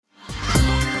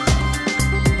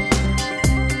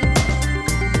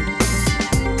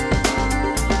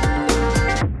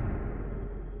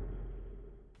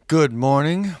Good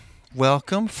morning.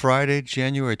 Welcome. Friday,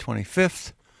 January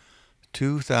 25th,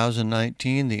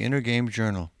 2019, the Inner Game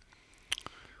Journal.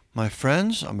 My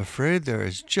friends, I'm afraid there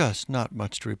is just not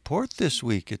much to report this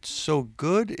week. It's so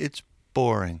good, it's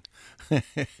boring.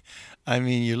 I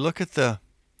mean, you look at the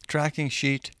tracking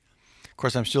sheet. Of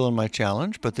course, I'm still in my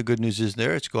challenge, but the good news is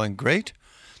it's going great.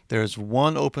 There's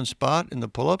one open spot in the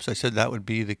pull-ups. I said that would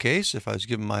be the case if I was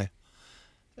giving my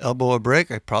elbow a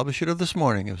break. I probably should have this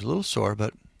morning. It was a little sore,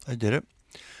 but I did it.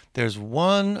 There's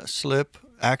one slip,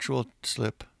 actual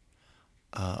slip,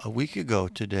 a week ago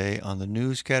today on the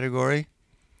news category.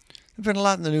 There's been a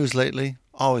lot in the news lately,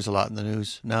 always a lot in the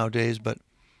news nowadays, but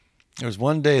there was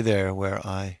one day there where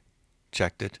I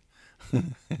checked it.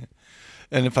 And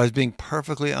if I was being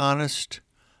perfectly honest,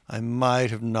 I might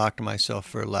have knocked myself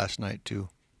for last night too.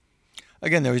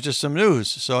 Again, there was just some news,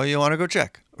 so you want to go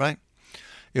check, right?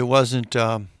 It wasn't,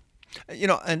 and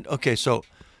okay, so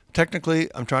technically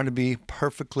I'm trying to be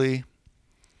perfectly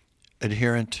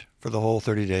adherent for the whole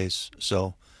 30 days.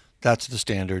 So that's the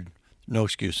standard, no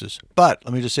excuses. But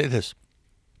let me just say this.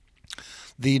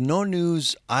 The no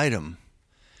news item,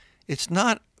 it's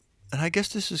not, and I guess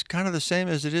this is kind of the same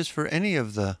as it is for any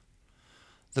of the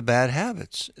bad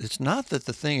habits. It's not that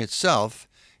the thing itself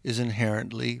is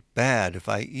inherently bad. If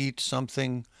I eat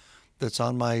something that's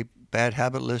on my bad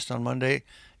habit list on Monday,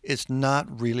 it's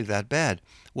not really that bad.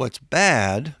 What's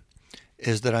bad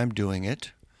is that I'm doing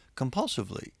it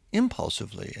compulsively,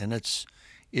 impulsively, and it's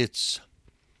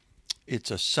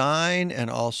a sign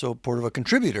and also part of a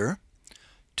contributor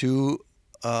to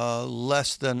a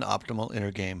less than optimal inner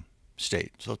game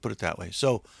state. So let's put it that way.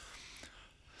 So,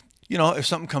 if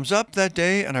something comes up that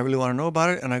day and I really want to know about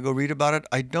it and I go read about it,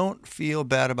 I don't feel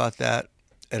bad about that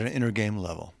at an inner game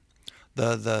level.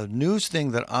 The news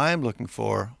thing that I'm looking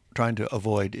for, trying to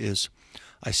avoid, is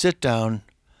I sit down,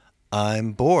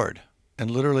 I'm bored, and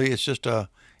literally it's a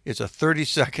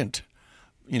 30-second,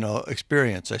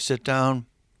 experience. I sit down,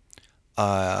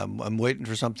 I'm waiting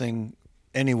for something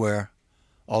anywhere.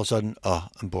 All of a sudden,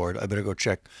 I'm bored. I better go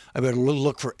check. I better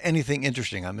look for anything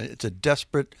interesting. It's a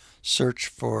desperate search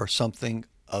for something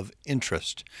of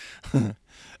interest.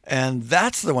 And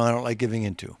that's the one I don't like giving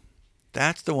into.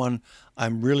 That's the one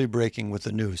I'm really breaking with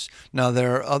the news. Now,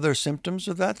 there are other symptoms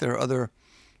of that. There are other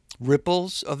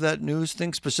ripples of that news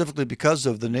thing, specifically because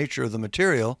of the nature of the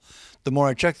material. The more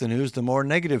I check the news, the more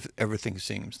negative everything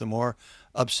seems, the more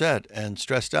upset and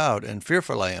stressed out and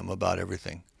fearful I am about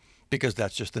everything, because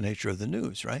that's just the nature of the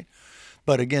news, right?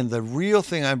 But again, the real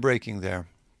thing I'm breaking there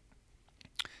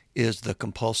is the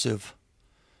compulsive,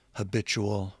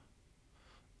 habitual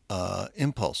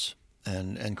impulse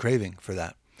and craving for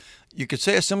that. You could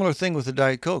say a similar thing with the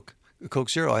Diet Coke, Coke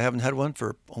Zero. I haven't had one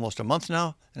for almost a month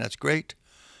now, and that's great.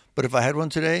 But if I had one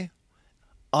today,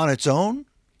 on its own,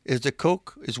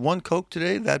 is one Coke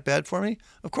today that bad for me?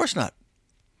 Of course not.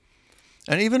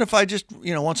 And even if I just,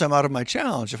 once I'm out of my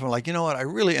challenge, if I'm like, you know what, I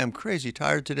really am crazy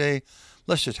tired today,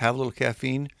 let's just have a little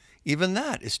caffeine, even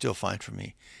that is still fine for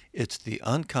me. It's the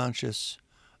unconscious,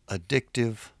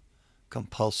 addictive,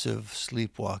 compulsive,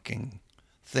 sleepwalking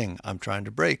thing I'm trying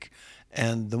to break.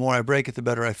 And the more I break it, the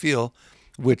better I feel,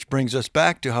 which brings us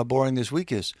back to how boring this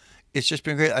week is. It's just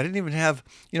been great. I didn't even have,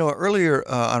 earlier,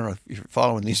 I don't know if you're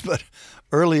following these, but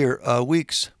earlier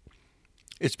weeks,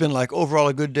 it's been like overall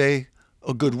a good day,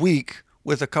 a good week,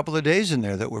 with a couple of days in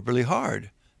there that were really hard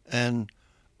and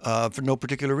for no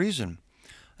particular reason.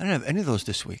 I didn't have any of those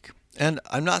this week. And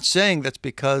I'm not saying that's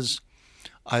because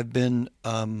I've been,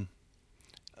 so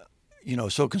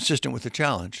consistent with the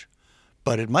challenge,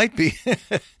 but it might be.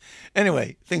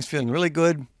 Anyway, things feeling really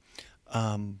good.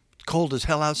 Cold as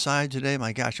hell outside today.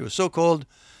 My gosh, it was so cold.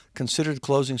 Considered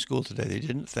closing school today. They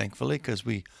didn't, thankfully, because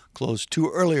we closed 2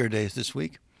 earlier days this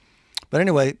week. But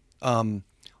anyway, on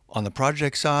the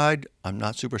project side, I'm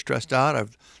not super stressed out.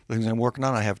 The things I'm working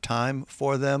on, I have time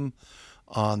for them.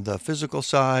 On the physical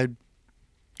side,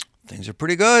 things are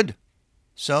pretty good.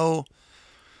 So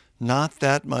not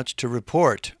that much to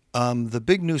report. The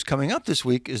big news coming up this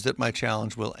week is that my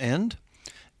challenge will end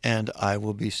and I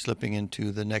will be slipping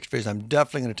into the next phase. I'm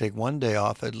definitely going to take one day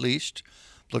off at least.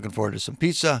 Looking forward to some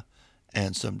pizza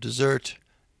and some dessert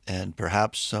and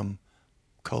perhaps some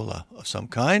cola of some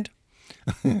kind.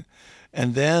 And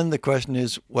then the question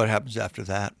is, what happens after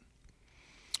that?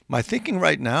 My thinking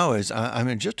right now is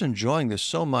I'm just enjoying this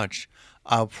so much.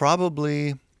 I'll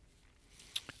probably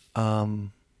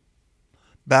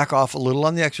back off a little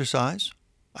on the exercise.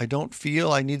 I don't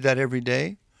feel I need that every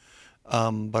day,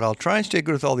 but I'll try and stay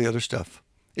good with all the other stuff.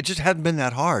 It just hadn't been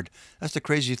that hard. That's the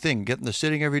crazy thing, getting the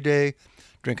sitting every day,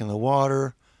 drinking the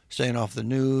water, staying off the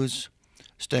news,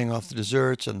 staying off the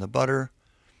desserts and the butter.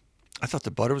 I thought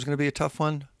the butter was going to be a tough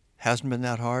one. Hasn't been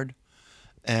that hard.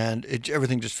 And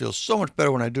everything just feels so much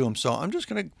better when I do them. So I'm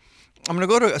gonna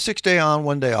go to a 6 day on,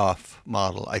 1 day off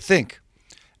model, I think,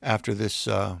 after this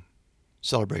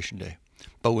celebration day.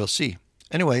 But we'll see.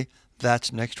 Anyway,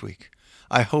 that's next week.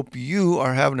 I hope you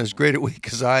are having as great a week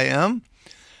as I am.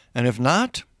 And if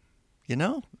not,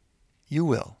 you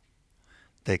will.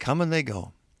 They come and they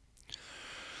go.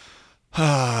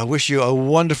 I wish you a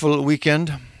wonderful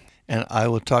weekend, and I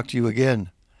will talk to you again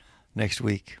next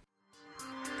week.